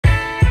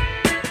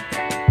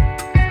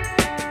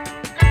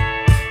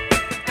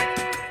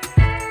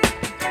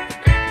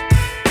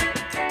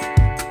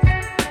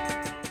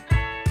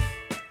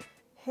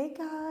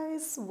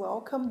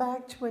welcome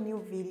back to a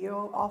new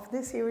video of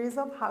the series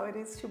of how it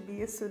is to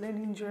be a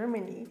student in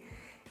Germany.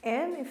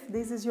 And if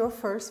this is your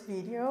first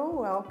video,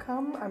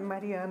 welcome. I'm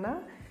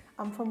Mariana.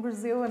 I'm from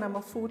Brazil and I'm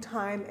a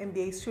full-time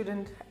MBA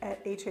student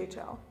at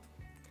HHL.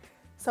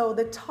 So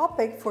the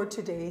topic for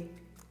today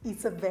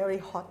is a very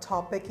hot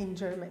topic in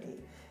Germany.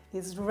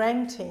 It's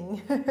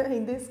renting.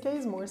 In this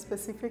case, more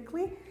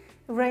specifically,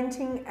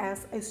 renting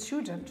as a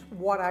student.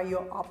 What are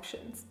your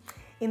options?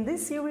 In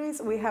this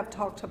series, we have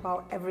talked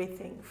about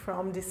everything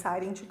from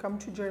deciding to come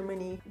to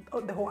Germany,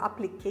 the whole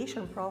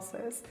application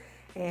process,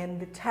 and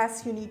the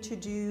tests you need to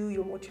do,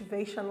 your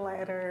motivation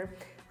letter,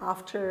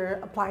 after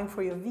applying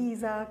for your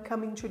visa,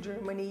 coming to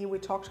Germany. We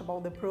talked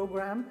about the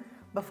program,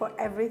 but for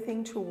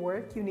everything to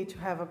work, you need to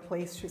have a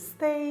place to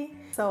stay.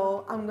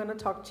 So I'm gonna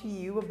talk to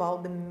you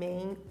about the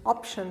main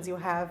options you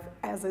have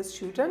as a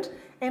student.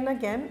 And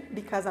again,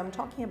 because I'm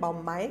talking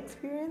about my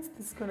experience,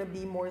 this is gonna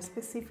be more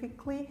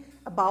specifically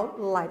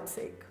about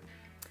Leipzig.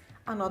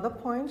 Another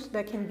point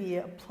that can be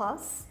a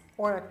plus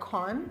or a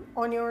con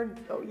on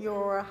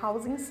your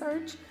housing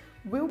search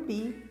will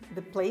be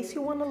the place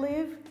you wanna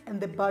live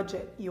and the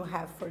budget you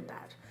have for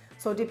that.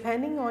 So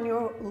depending on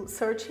your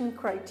searching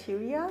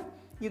criteria,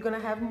 you're gonna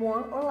have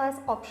more or less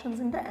options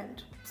in the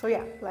end. So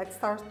yeah, let's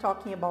start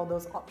talking about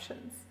those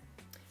options.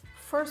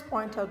 First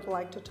point I'd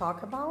like to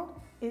talk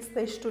about is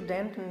the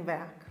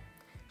Studentenwerk.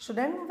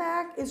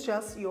 Studentenwerk is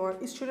just your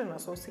student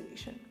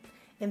association.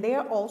 And they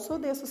are also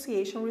the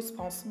association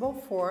responsible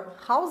for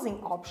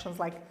housing options,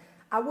 like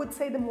I would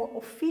say the more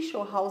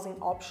official housing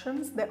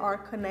options that are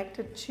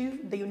connected to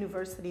the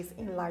universities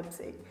in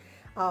Leipzig.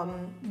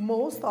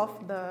 Most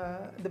of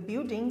the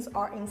buildings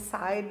are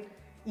inside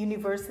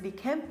university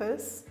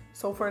campus.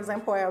 So for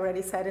example, I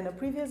already said in a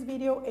previous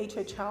video,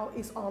 HHL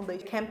is on the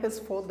campus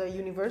for the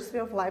University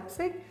of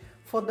Leipzig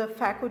for the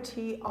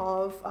Faculty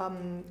of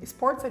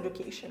Sports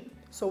Education.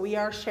 So we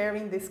are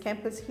sharing this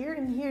campus here,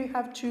 and here you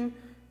have two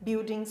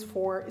buildings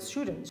for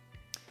students.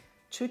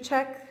 To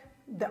check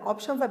the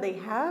options that they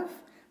have,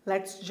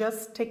 let's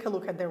just take a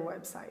look at their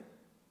website.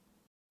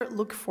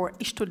 Look for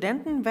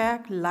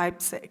Studentenwerk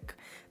Leipzig.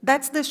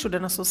 That's the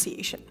student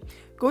association.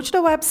 Go to the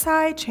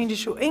website, change it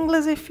to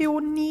English if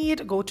you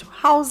need, go to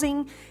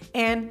housing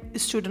and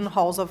student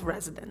halls of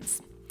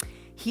residence.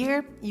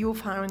 Here you'll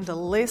find the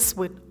list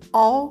with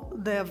all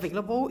the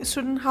available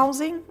student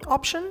housing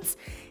options,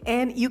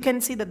 and you can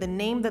see that the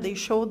name that they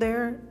show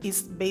there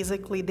is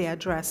basically the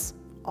address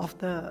of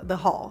the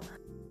hall.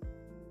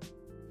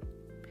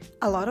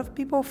 A lot of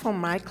people from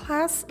my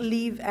class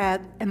live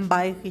at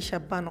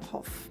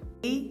𝗪𝗪𝗢𝗪𝗪.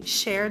 They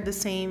share the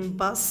same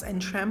bus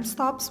and tram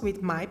stops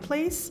with my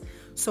place,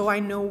 so I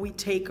know we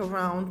take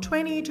around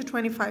 20 to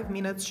 25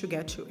 minutes to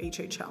get to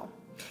HHL.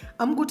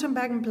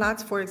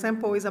 𝗪𝗪𝗢𝗪𝗪, for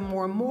example, is a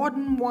more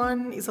modern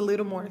one, is a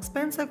little more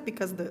expensive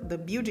because the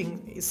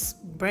building is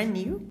brand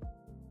new.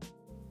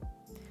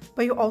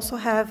 But you also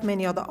have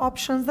many other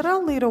options that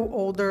are a little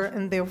older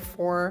and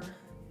therefore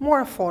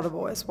more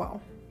affordable as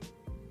well.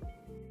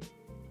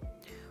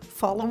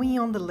 Following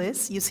on the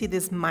list, you see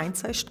this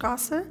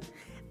𝗪𝗪𝗪𝗪𝗪.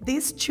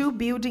 These two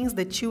buildings,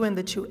 the 2 and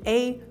the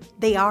 2A,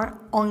 they are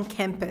on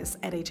campus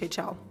at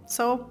HHL.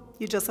 So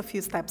you're just a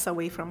few steps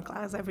away from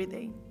class every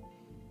day.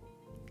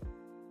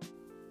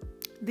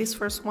 This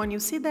first one you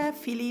see there,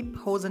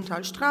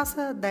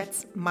 Philipp-Rosenthalstraße,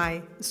 that's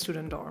my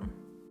student dorm.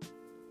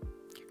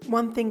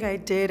 One thing I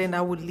did, and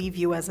I would leave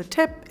you as a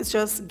tip, is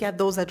just get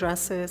those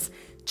addresses,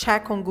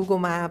 check on Google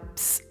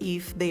Maps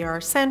if they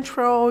are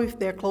central, if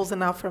they're close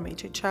enough from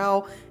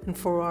HHL and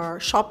for our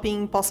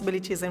shopping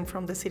possibilities and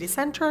from the city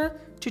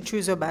center to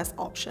choose your best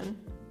option.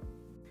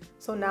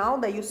 So now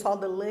that you saw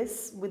the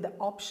list with the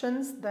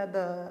options that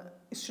the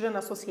student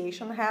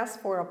association has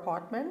for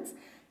apartments,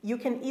 you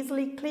can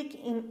easily click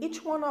in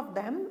each one of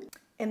them,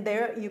 and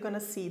there you're gonna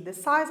see the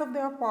size of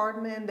the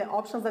apartment, the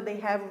options that they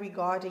have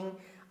regarding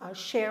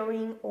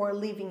sharing or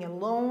living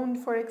alone,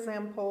 for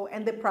example,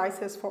 and the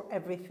prices for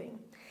everything.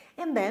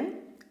 And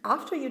then,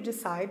 after you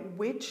decide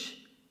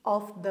which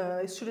of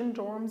the student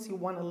dorms you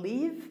want to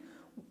live,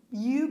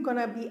 you're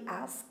gonna be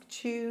asked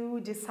to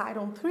decide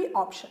on 3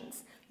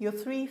 options, your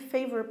 3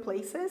 favorite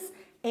places,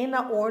 in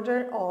an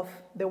order of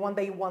the one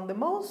that you want the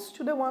most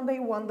to the one that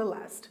you want the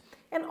least.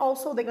 And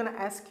also, they're gonna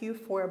ask you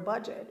for a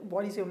budget.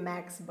 What is your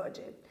max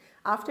budget?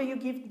 After you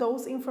give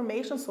those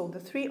information, so the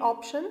 3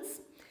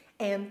 options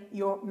and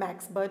your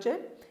max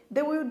budget,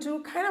 they will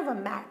do kind of a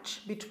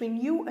match between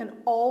you and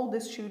all the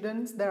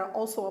students that are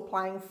also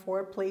applying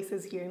for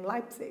places here in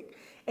Leipzig.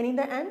 And in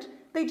the end,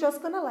 they're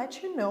just gonna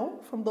let you know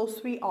from those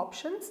 3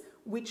 options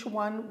which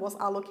one was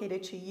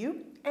allocated to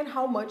you and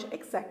how much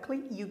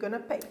exactly you're gonna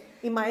pay.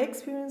 In my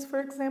experience, for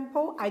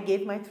example, I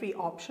gave my 3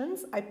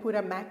 options. I put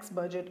a max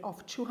budget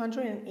of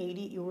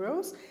 280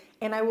 euros,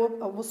 and I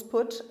was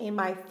put in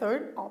my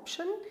 3rd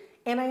option,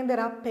 and I ended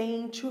up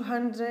paying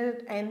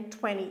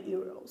 220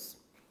 euros.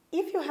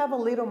 If you have a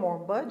little more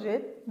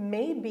budget,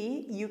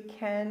 maybe you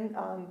can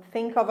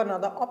think of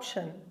another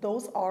option.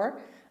 Those are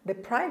the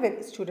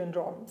private student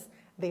dorms.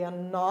 They are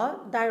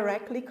not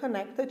directly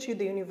connected to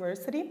the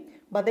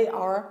university, but they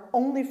are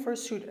only for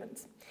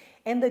students.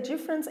 And the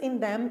difference in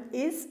them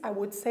is, I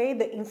would say,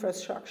 the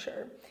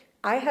infrastructure.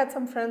 I had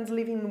some friends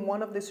living in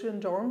one of the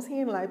student dorms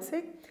here in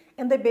Leipzig,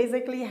 and they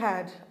basically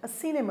had a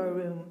cinema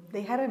room.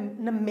 They had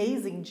an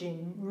amazing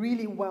gym,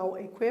 really well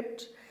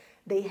equipped.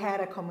 They had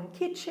a common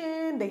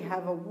kitchen, they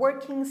have a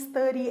working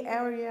study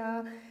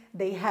area,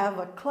 they have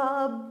a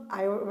club.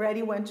 I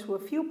already went to a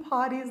few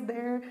parties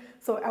there.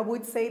 So I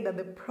would say that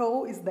the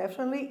pro is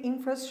definitely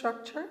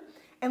infrastructure,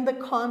 and the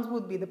cons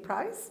would be the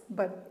price,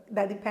 but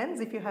that depends.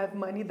 If you have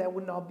money, that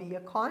would not be a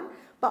con.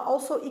 But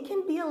also it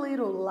can be a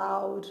little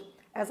loud.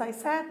 As I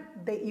said,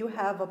 that you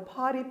have a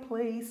party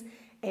place,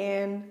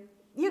 and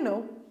you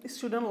know,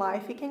 student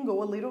life, it can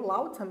go a little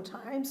loud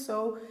sometimes.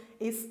 So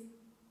it's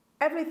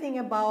everything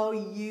about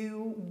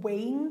you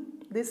weighing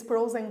these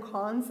pros and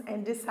cons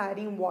and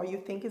deciding what you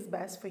think is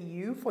best for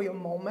you, for your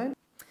moment.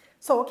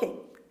 So, okay,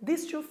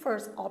 these two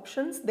first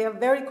options, they are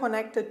very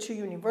connected to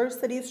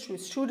universities, to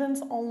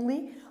students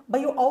only,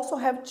 but you also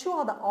have two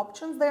other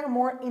options that are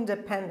more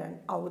independent,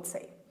 I would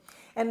say.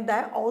 And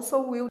that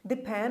also will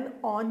depend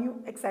on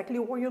you exactly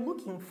what you're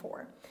looking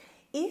for.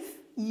 If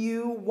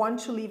you want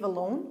to live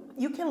alone,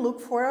 you can look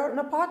for an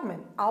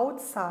apartment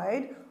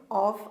outside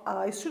of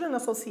a student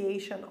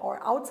association or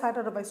outside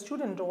of a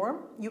student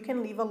dorm. You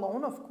can live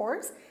alone, of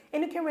course,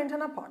 and you can rent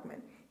an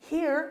apartment.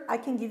 Here, I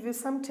can give you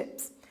some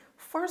tips.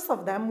 First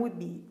of them would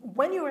be,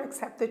 when you're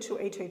accepted to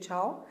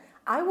HHL,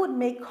 I would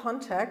make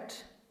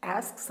contact,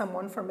 ask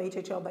someone from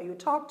HHL that you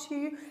talk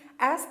to,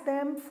 ask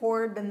them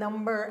for the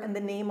number and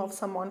the name of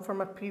someone from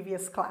a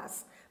previous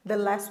class, the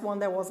last one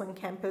that was on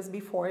campus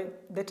before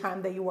the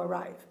time that you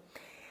arrive.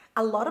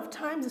 A lot of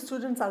times the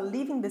students are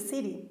leaving the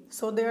city,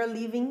 so they're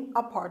leaving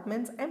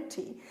apartments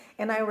empty.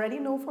 And I already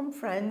know from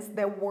friends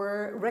that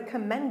were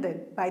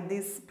recommended by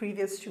these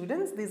previous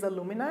students, these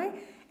alumni,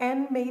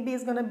 and maybe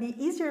it's gonna be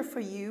easier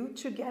for you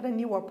to get a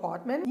new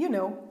apartment. You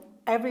know,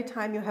 every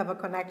time you have a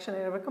connection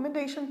and a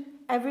recommendation,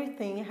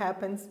 everything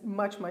happens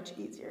much, much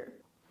easier.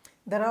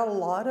 There are a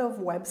lot of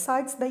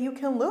websites that you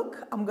can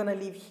look. I'm gonna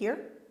leave here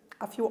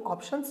a few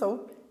options,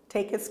 so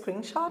take a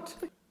screenshot.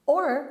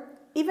 Or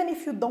even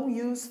if you don't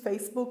use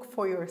Facebook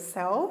for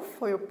yourself,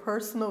 for your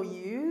personal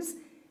use,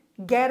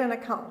 get an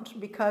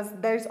account, because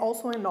there's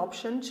also an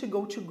option to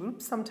go to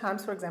groups.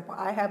 Sometimes, for example,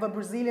 I have a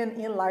Brazilian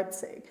in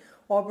Leipzig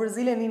or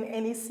Brazilian in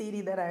any city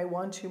that I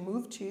want to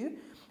move to,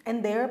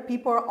 and there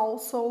people are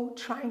also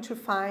trying to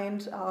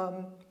find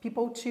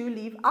people to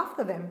live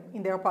after them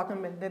in their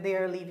apartment that they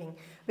are leaving,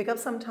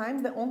 because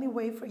sometimes the only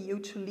way for you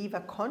to leave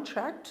a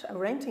contract, a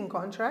renting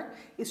contract,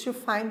 is to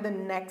find the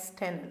next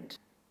tenant.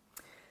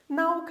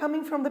 Now,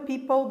 coming from the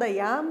people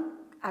that,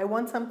 I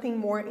want something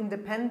more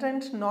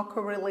independent, not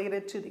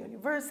correlated to the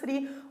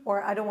university,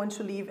 or I don't want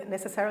to live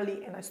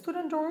necessarily in a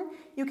student dorm,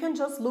 you can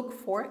just look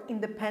for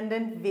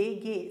independent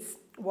WGs.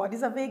 What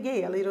is a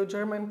WG? A little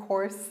German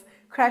course,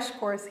 crash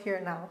course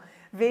here now.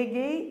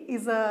 WG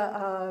is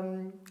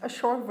a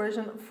short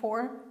version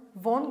for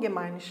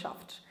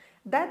Wohngemeinschaft.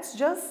 That's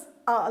just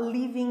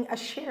leaving a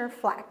shared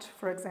flat,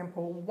 for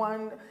example,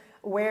 one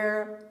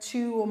where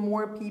two or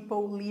more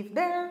people live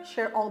there,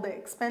 share all the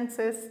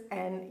expenses,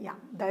 and yeah,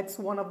 that's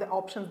one of the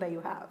options that you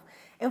have.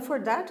 And for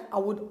that, I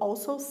would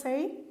also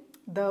say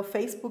the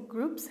Facebook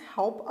groups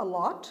help a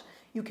lot.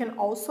 You can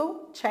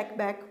also check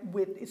back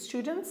with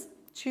students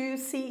to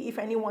see if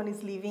anyone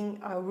is leaving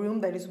a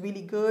room that is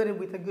really good and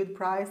with a good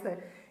price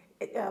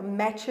that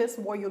matches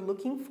what you're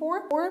looking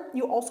for. Or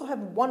you also have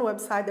one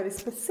website that is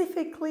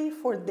specifically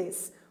for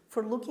this,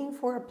 for looking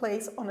for a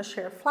place on a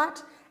shared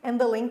flat, and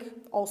the link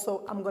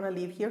also I'm gonna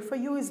leave here for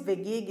you is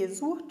WG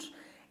gesucht,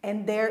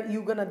 and there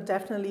you're gonna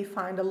definitely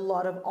find a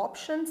lot of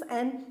options.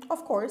 And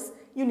of course,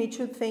 you need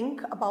to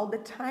think about the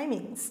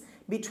timings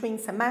between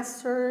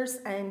semesters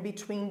and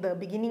between the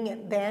beginning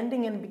and the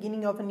ending and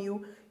beginning of a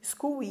new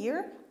school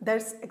year.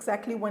 That's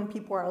exactly when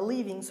people are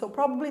leaving. So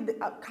probably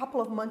a couple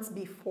of months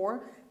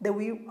before that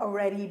we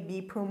already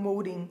be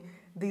promoting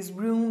these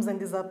rooms and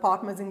these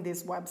apartments in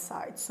this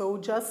website. So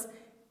just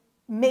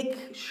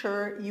make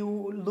sure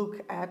you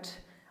look at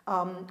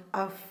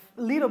a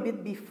little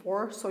bit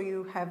before, so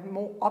you have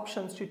more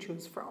options to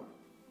choose from.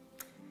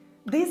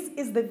 This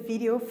is the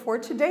video for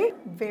today,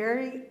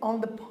 very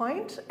on the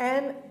point,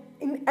 and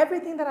in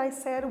everything that I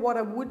said, what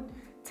I would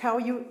tell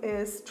you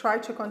is try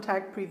to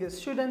contact previous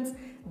students.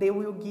 They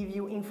will give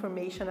you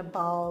information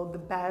about the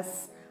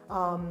best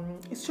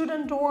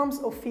student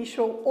dorms,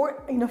 official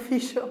or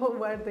unofficial,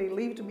 where they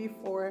lived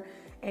before,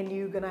 and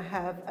you're gonna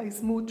have a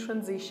smooth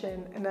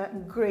transition and a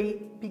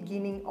great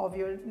beginning of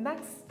your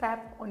next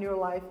step on your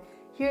life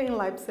here in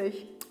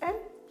Leipzig and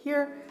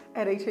here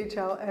at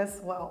HHL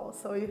as well.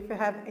 So if you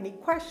have any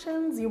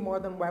questions, you're more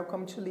than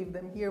welcome to leave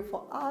them here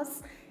for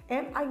us.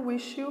 And I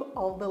wish you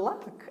all the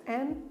luck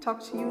and talk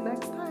to you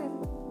next time.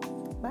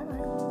 Bye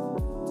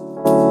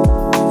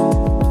bye.